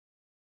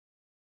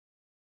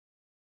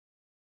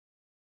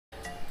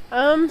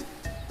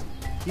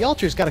The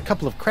altar's got a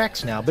couple of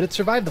cracks now, but it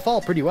survived the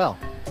fall pretty well.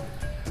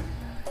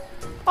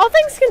 All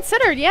things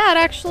considered, yeah, it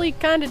actually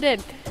kinda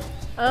did.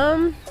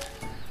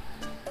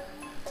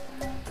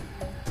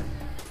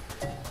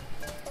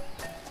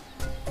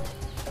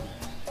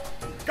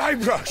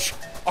 Guybrush,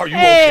 are you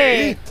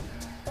okay?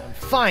 I'm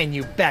fine,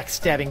 you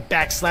backstabbing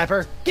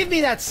backslapper. Give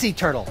me that sea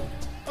turtle.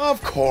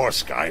 Of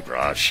course,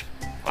 Guybrush.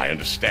 I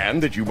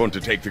understand that you want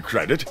to take the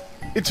credit.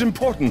 It's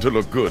important to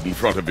look good in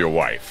front of your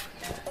wife.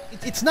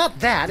 It's not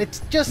that,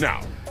 it's just...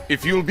 Now,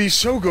 if you'll be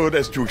so good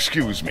as to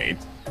excuse me,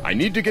 I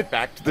need to get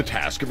back to the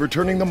task of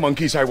returning the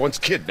monkeys I once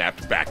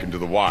kidnapped back into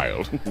the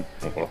wild.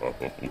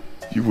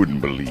 You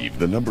wouldn't believe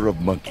the number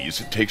of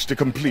monkeys it takes to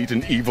complete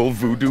an evil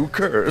voodoo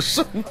curse.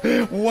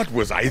 What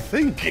was I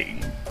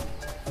thinking?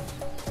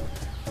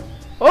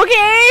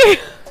 Okay!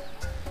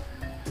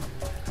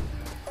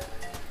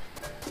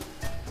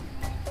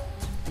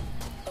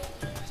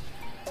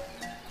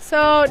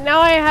 So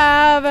now I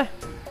have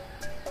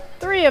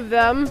 3 of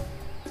them.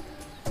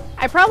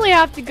 I probably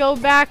have to go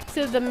back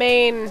to the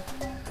main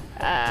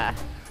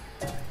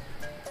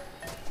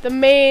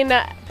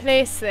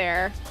place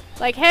there.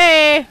 Like,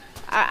 hey,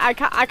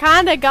 I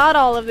kinda got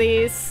all of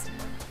these.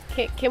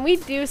 Can we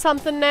do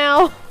something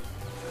now?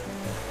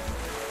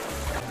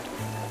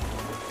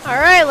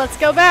 Alright, let's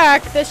go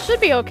back. This should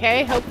be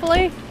okay,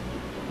 hopefully.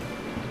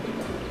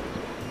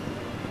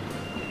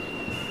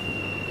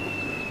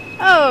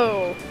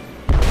 Oh.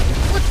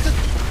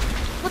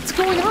 What's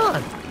going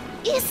on?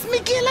 It's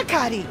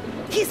McGillicuddy.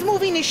 He's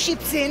moving his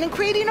ships in and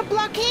creating a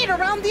blockade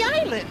around the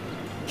island.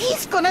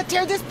 He's gonna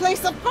tear this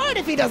place apart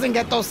if he doesn't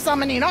get those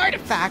summoning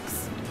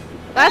artifacts.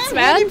 That's I'm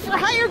bad. heading for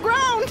higher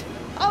ground.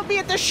 I'll be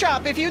at the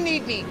shop if you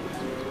need me.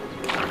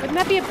 Wouldn't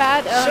that be a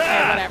bad... Oh, okay,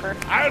 Sir, whatever.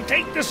 I'll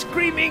take the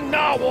screaming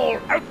narwhal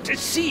out to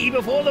sea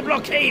before the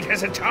blockade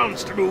has a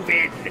chance to move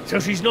in, so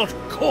she's not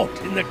caught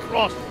in the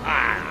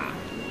crossfire.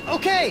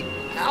 Okay,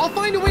 I'll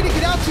find a way to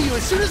get out to you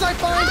as soon as I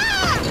find...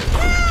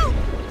 Help!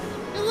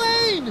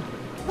 Elaine!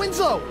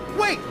 Winslow,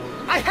 wait!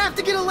 I have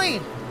to get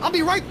Elaine! I'll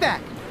be right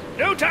back!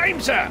 No time,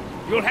 sir.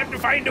 You'll have to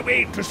find a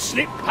way to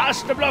slip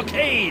past the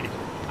blockade.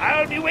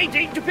 I'll be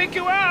waiting to pick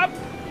you up.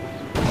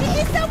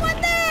 Is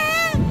someone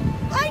there?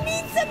 I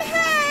need some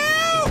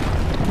help!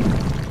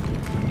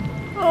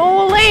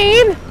 Oh,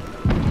 Elaine!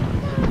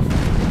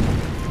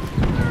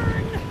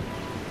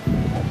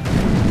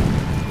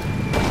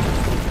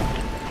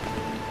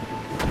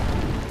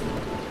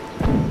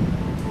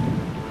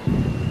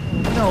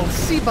 No,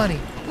 Sea Bunny,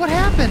 what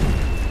happened?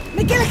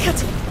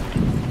 McGillicuddy!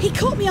 He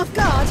caught me off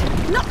guard,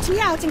 knocked me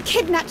out, and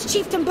kidnapped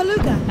Chieftain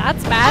Beluga.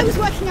 That's I bad. was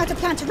working out a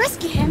plan to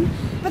rescue him,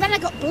 but then I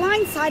got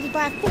blindsided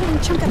by a falling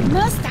chunk of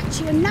Mer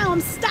statue, and now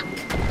I'm stuck.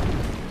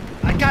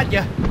 I got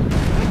ya.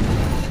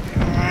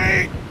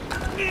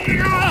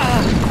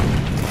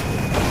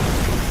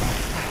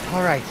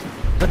 All right,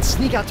 let's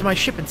sneak out to my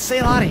ship and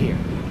sail out of here.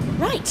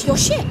 Right, your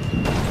ship.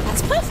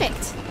 That's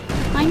perfect.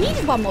 I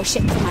needed one more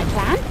ship for my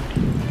plan.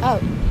 Oh,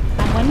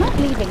 and we're not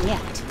leaving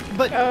yet.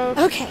 But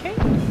Okay,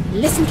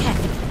 listen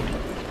carefully.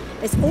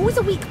 There's always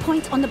a weak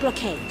point on the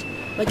blockade.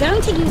 We're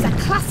going to use a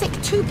classic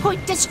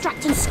 2-point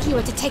distract and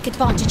skewer to take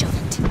advantage of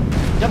it.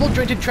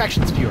 double-jointed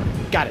traction skewer.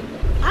 Got it.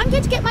 I'm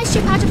going to get my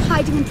ship out of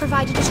hiding and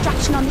provide a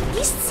distraction on the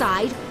east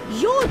side.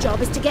 Your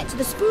job is to get to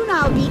the Spoon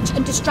Isle beach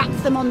and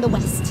distract them on the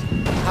west.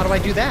 How do I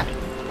do that?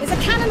 There's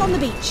a cannon on the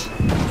beach.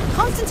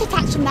 Constant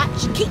attacks from that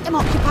should keep them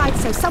occupied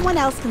so someone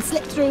else can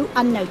slip through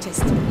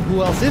unnoticed.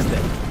 Who else is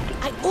there?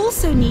 I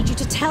also need you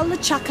to tell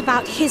LeChuck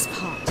about his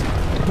part.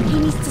 He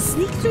needs to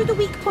sneak through the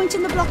weak point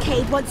in the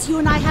blockade once you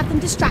and I have them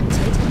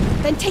distracted,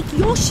 then take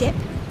your ship,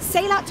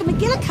 sail out to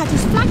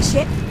McGillicuddy's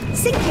flagship,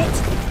 sink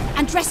it,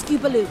 and rescue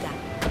Beluga.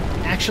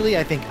 Actually,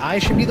 I think I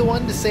should be the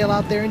one to sail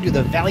out there and do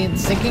the valiant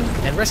sinking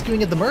and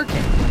rescuing of the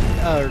merkin.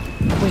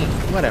 Queen,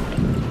 whatever.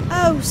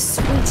 Oh,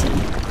 sweetie,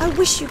 I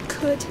wish you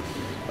could.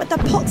 But the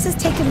pox has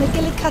taken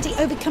McGillicuddy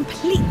over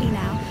completely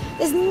now.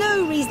 There's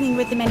no reasoning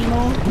with him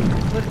anymore.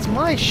 But it's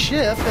my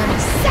ship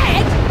and...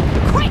 Said,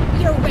 quit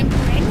your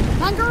whimpering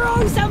and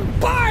grow some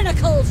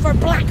barnacles for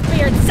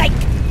Blackbeard's sake.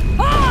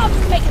 I'm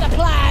making the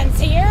plans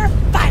here,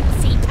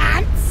 fancy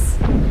pants.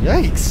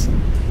 Yikes.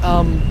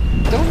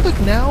 Don't look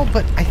now,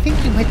 but I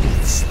think you might be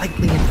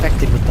slightly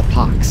infected with the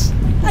pox.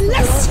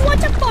 Unless you want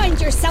to find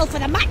yourself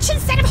with a match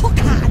instead of hook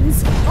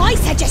hands, I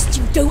suggest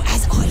you do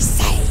as I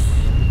say.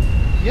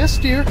 Yes,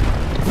 dear.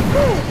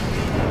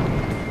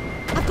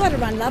 I've got to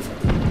run, love.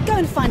 Go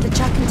and find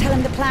LeChuck and tell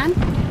him the plan.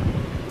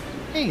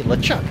 Hey,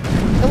 LeChuck.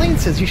 Elaine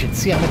says you should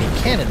see how many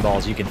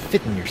cannonballs you can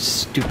fit in your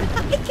stupid...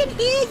 I can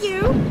hear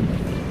you.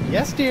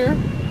 Yes, dear.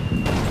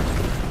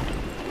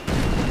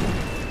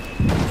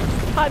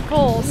 Hot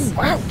coals.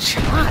 Ouch,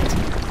 hot.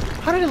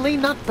 How did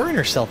Elaine not burn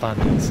herself on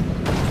these? Do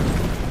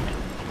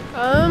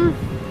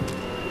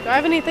I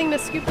have anything to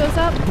scoop those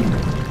up?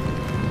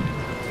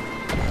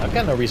 I've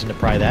got no reason to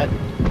pry that.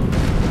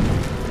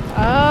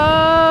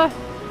 I'm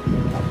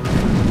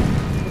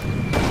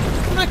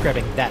not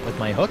grabbing that with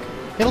my hook.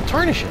 It'll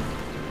tarnish it.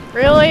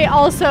 Really?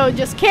 Also,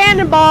 just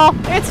cannonball.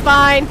 It's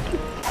fine.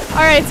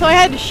 Alright, so I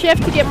had to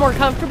shift to get more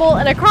comfortable,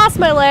 and I crossed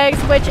my legs,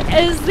 which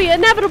is the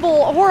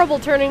inevitable horrible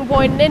turning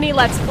point in any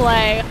Let's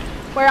Play,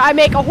 where I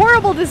make a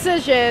horrible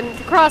decision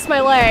to cross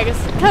my legs,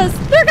 because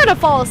they're gonna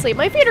fall asleep.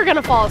 My feet are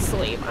gonna fall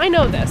asleep. I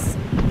know this.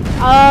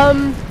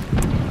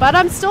 But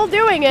I'm still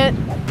doing it.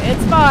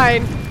 It's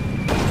fine.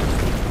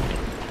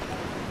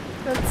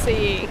 Let's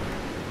see.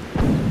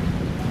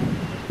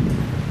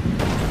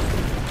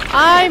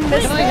 I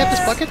missed Can I have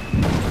this bucket?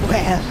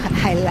 Well,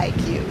 I like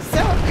you. So,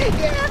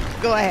 yeah,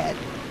 go ahead.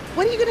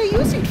 What are you going to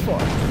use it for?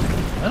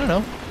 I don't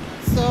know.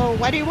 So,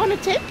 why do you want to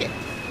take it?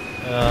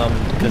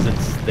 Because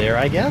it's there,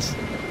 I guess?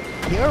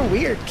 You're a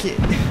weird kid.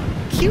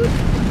 Cute,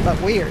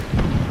 but weird.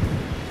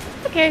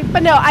 Okay,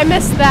 but no, I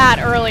missed that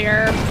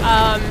earlier.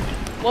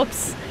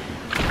 Whoops.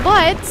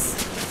 But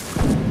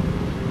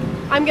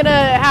I'm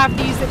gonna have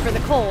to use it for the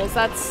coals.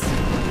 That's...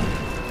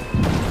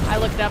 I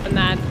looked up in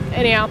that.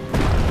 Anyhow.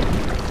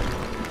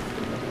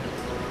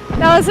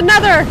 That was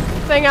another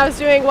thing I was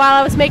doing while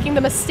I was making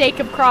the mistake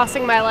of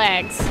crossing my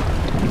legs.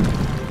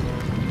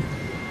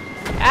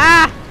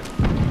 Ah!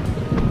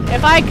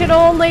 If I could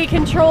only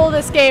control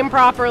this game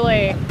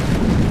properly.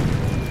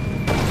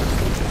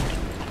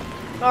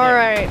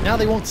 Alright. Now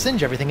they won't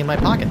singe everything in my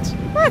pockets.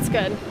 That's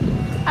good.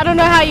 I don't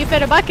know how you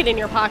fit a bucket in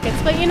your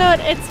pockets, but you know what?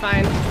 It's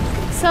fine.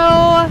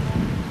 So...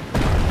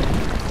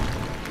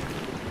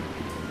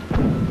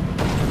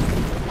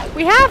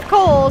 we have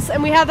coals,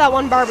 and we have that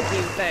one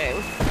barbecue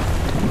thing.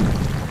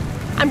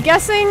 I'm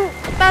guessing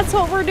that's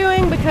what we're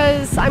doing,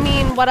 because, I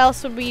mean, what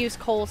else would we use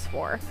coals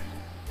for?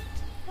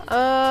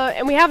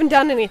 And we haven't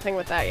done anything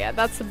with that yet.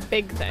 That's the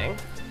big thing.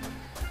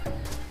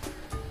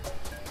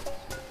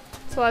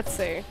 So let's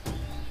see.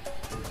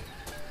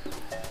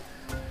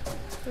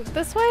 Is it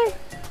this way?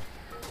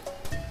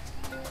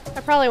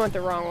 I probably went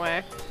the wrong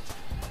way.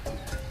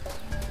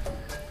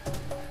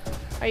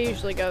 I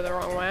usually go the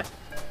wrong way.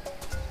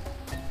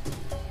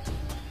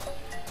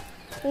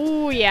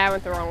 Ooh, yeah, I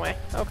went the wrong way.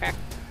 Okay.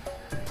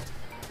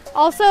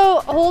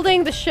 Also,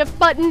 holding the shift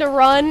button to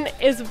run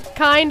is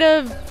kind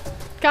of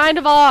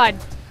odd.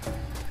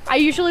 I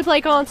usually play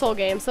console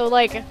games, so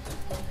like,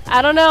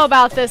 I don't know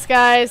about this,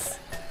 guys.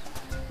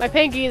 My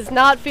pinky is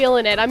not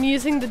feeling it. I'm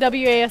using the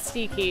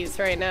WASD keys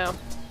right now.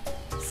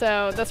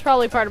 So, that's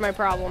probably part of my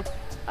problem.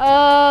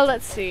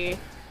 Let's see.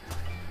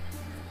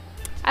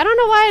 I don't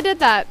know why I did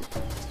that.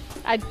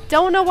 I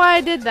don't know why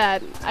I did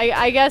that.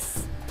 I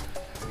guess...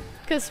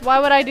 because why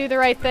would I do the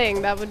right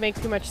thing? That would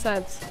make too much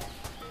sense.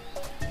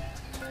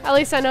 At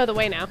least I know the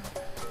way now.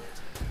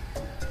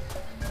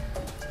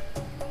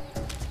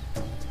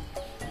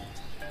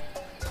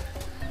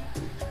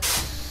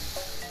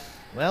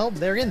 Well,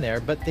 they're in there,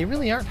 but they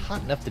really aren't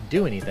hot enough to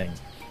do anything.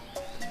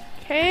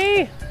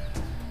 Okay.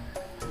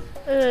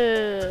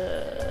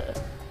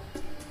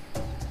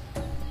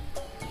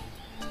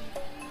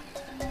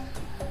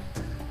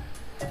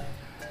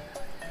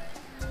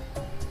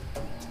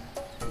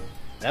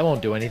 That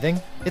won't do anything.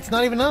 It's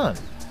not even on.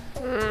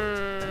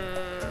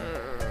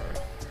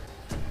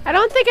 I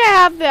don't think I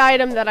have the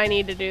item that I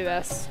need to do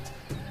this.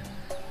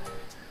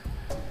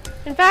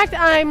 In fact,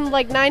 I'm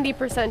like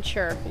 90%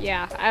 sure.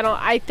 Yeah,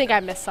 I think I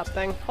missed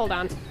something. Hold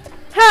on.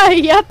 Ha,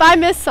 yep, I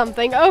missed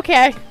something.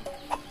 Okay.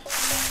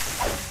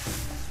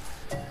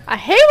 I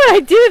hate when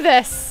I do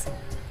this!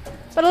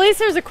 But at least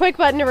there's a quick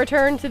button to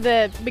return to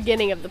the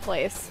beginning of the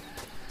place.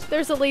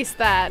 There's at least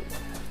that.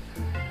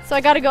 So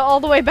I gotta go all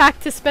the way back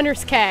to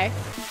Spinner's K.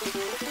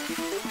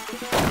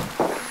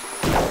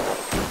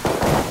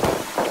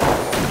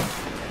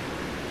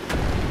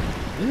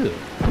 Ew.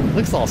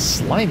 Looks all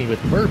slimy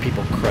with mer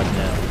people crud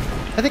now.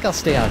 I think I'll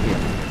stay out here.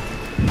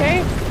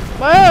 Okay.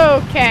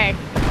 Whoa, okay.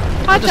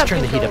 I'll just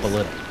turn the heat up a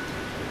little.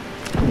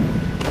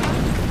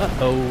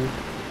 Uh-oh.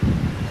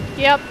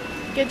 Yep.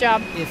 Good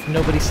job. If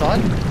nobody saw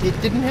it, it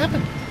didn't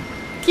happen.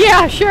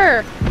 Yeah,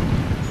 sure.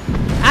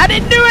 I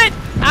didn't do it!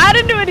 I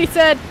didn't do it, he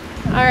said.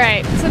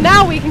 Alright, so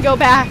now we can go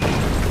back.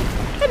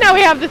 And now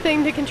we have the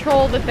thing to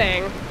control the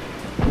thing.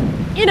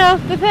 You know,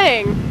 the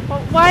thing.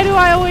 Well, why do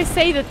I always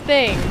say the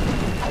thing?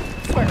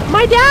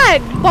 My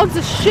dad bugs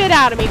the shit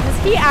out of me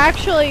because he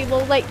actually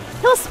will, like,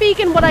 he'll speak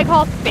in what I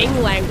call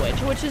thing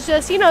language, which is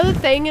just, you know, the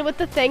thing with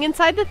the thing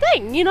inside the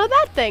thing. You know,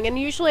 that thing. And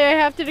usually I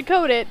have to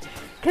decode it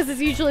because it's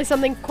usually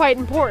something quite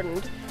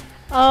important.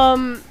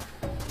 But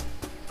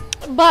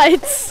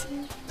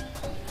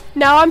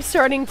now I'm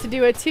starting to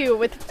do it too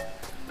with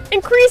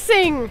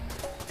increasing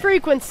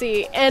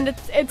frequency, and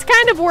it's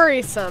kind of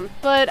worrisome,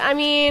 but I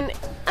mean,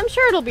 I'm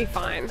sure it'll be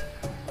fine.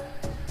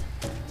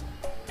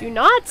 Do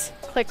not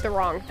click the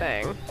wrong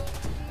thing.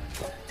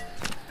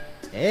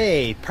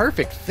 Hey,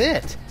 perfect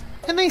fit.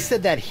 And they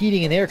said that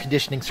heating and air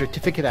conditioning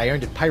certificate I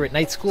earned at Pirate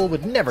Night School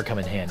would never come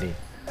in handy.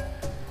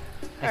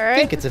 I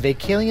think it's a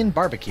Vacalian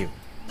barbecue.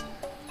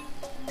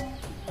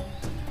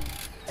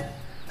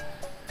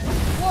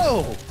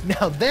 Whoa!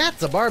 Now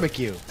that's a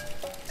barbecue!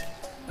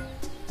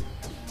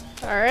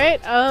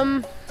 Alright,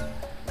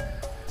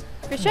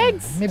 fish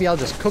eggs? Maybe I'll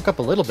just cook up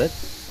a little bit.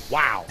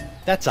 Wow,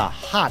 that's a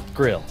hot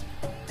grill.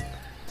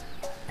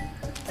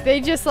 They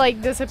just,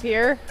 like,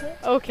 disappear?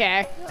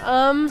 Okay,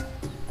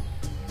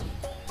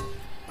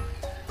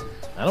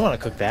 I don't want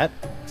to cook that.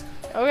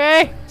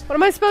 Okay, what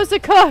am I supposed to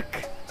cook?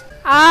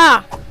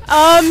 I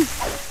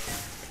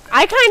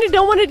kind of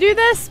don't want to do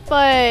this,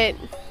 but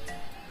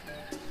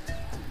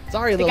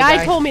Sorry, the little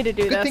guy told me to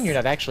do Good this. thing you're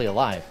not actually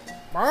alive.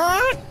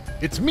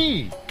 It's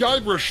me.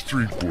 Guybrush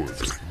Threepwood,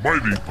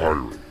 mighty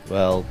pirate.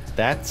 Well,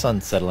 that's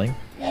unsettling.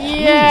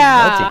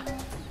 Yeah.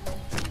 Melty.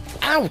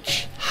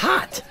 Ouch!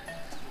 Hot!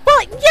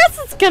 Well, yes,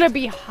 it's gonna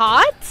be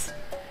hot.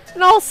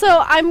 And also,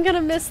 I'm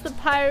gonna miss the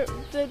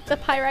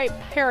pyrite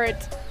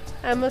parrot.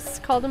 I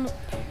must call him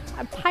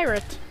a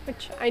pirate,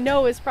 which I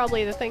know is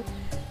probably the thing.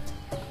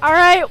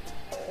 Alright,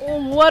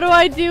 what do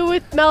I do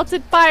with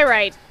melted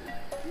pyrite?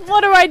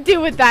 What do I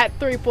do with that,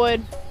 Threepwood?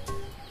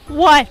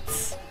 What?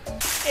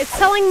 It's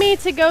telling me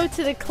to go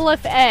to the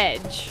cliff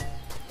edge,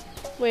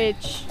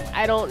 which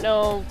I don't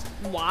know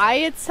why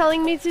it's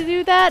telling me to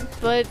do that,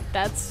 but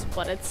that's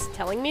what it's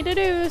telling me to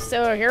do,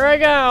 so here I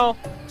go.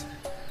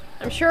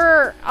 I'm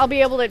sure I'll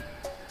be able to,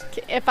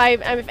 if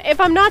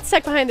I'm not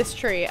stuck behind this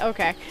tree,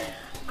 okay.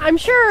 I'm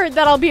sure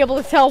that I'll be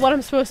able to tell what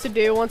I'm supposed to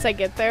do once I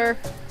get there.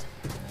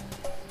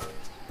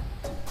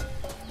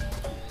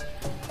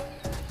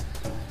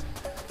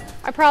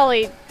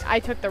 I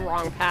took the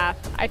wrong path.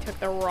 I took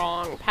the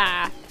wrong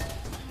path.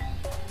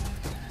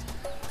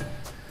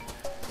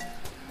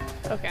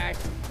 Okay.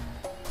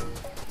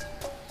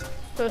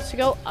 Supposed to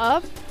go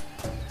up.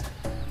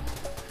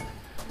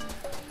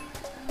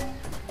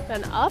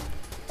 Then up.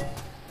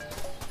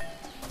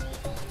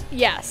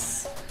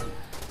 Yes.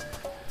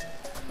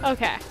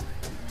 Okay.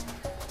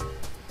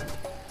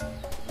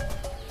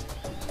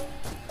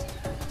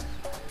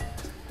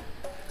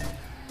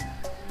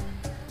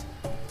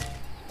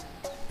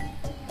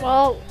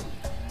 Well,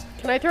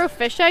 can I throw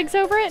fish eggs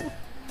over it?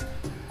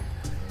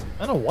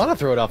 I don't want to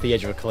throw it off the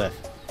edge of a cliff.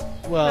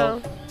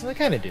 Well, I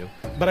kind of do,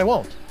 but I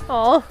won't.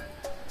 Oh.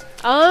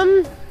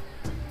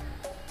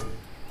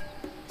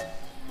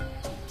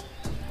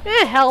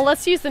 Hell,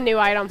 let's use the new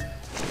item.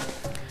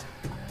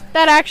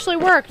 That actually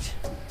worked.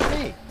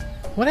 Hey,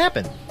 what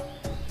happened?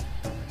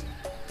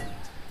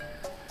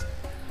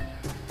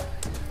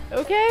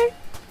 Okay.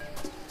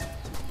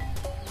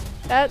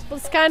 That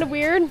was kind of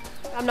weird.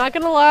 I'm not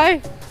gonna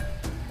lie.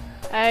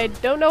 I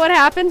don't know what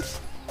happened.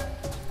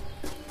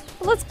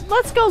 Let's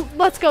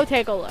go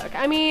take a look.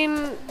 I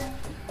mean,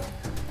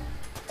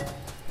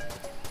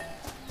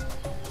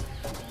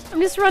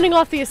 I'm just running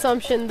off the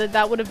assumption that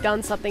that would have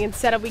done something.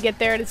 Instead of we get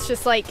there and it's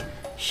just like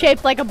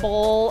shaped like a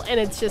bowl and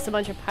it's just a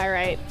bunch of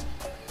pyrite.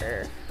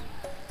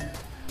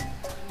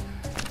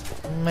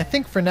 I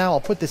think for now I'll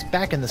put this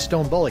back in the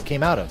stone bowl it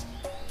came out of.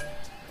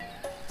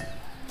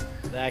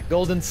 That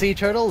golden sea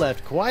turtle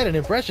left quite an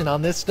impression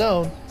on this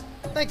stone.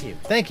 Thank you,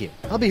 thank you.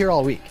 I'll be here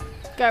all week.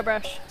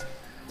 Guybrush.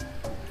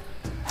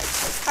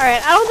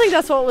 Alright, I don't think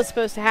that's what was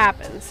supposed to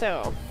happen,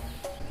 so.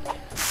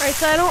 Alright,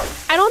 so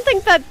I don't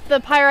think that the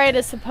pyrite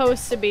is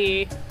supposed to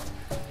be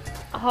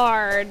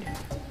hard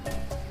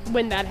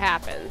when that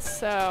happens,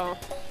 so.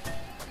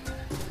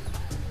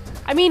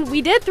 I mean,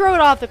 we did throw it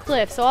off the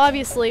cliff, so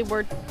obviously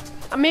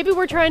maybe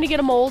we're trying to get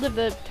a mold of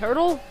the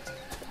turtle?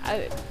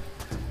 I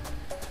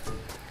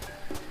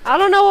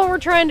don't know what we're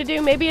trying to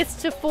do. Maybe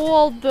it's to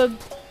fool the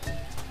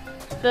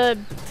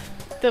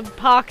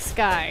pox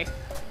guy.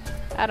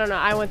 I don't know.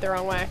 I went the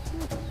wrong way.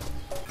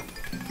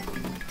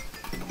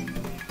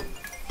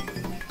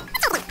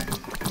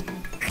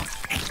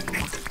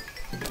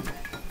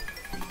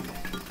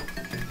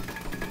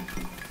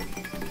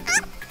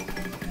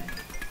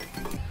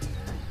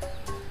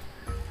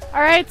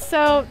 Alright,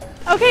 so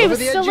okay, it was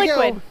still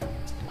liquid.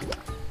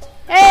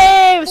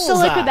 Hey, it was still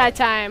liquid that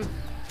time.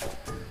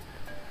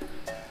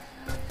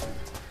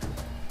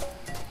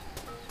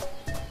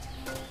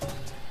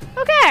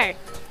 Okay.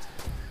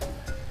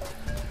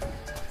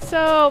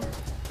 So,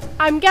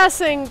 I'm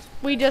guessing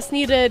we just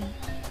needed,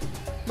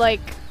 like,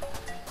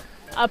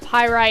 a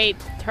pyrite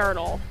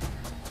turtle.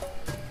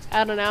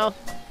 I don't know.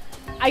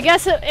 I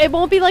guess it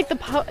won't be like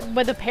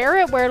with the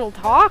parrot where it'll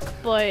talk,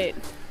 but,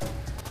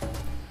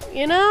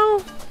 you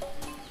know?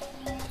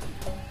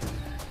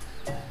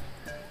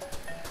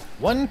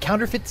 One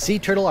counterfeit sea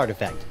turtle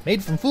artifact,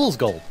 made from fool's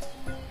gold.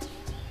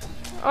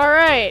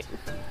 Alright.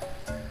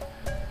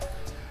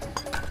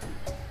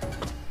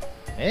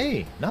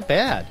 Hey, not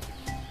bad.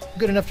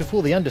 Good enough to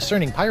fool the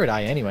undiscerning pirate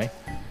eye, anyway.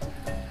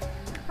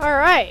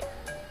 Alright.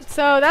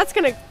 So that's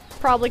gonna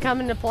probably come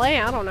into play,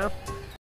 I don't know.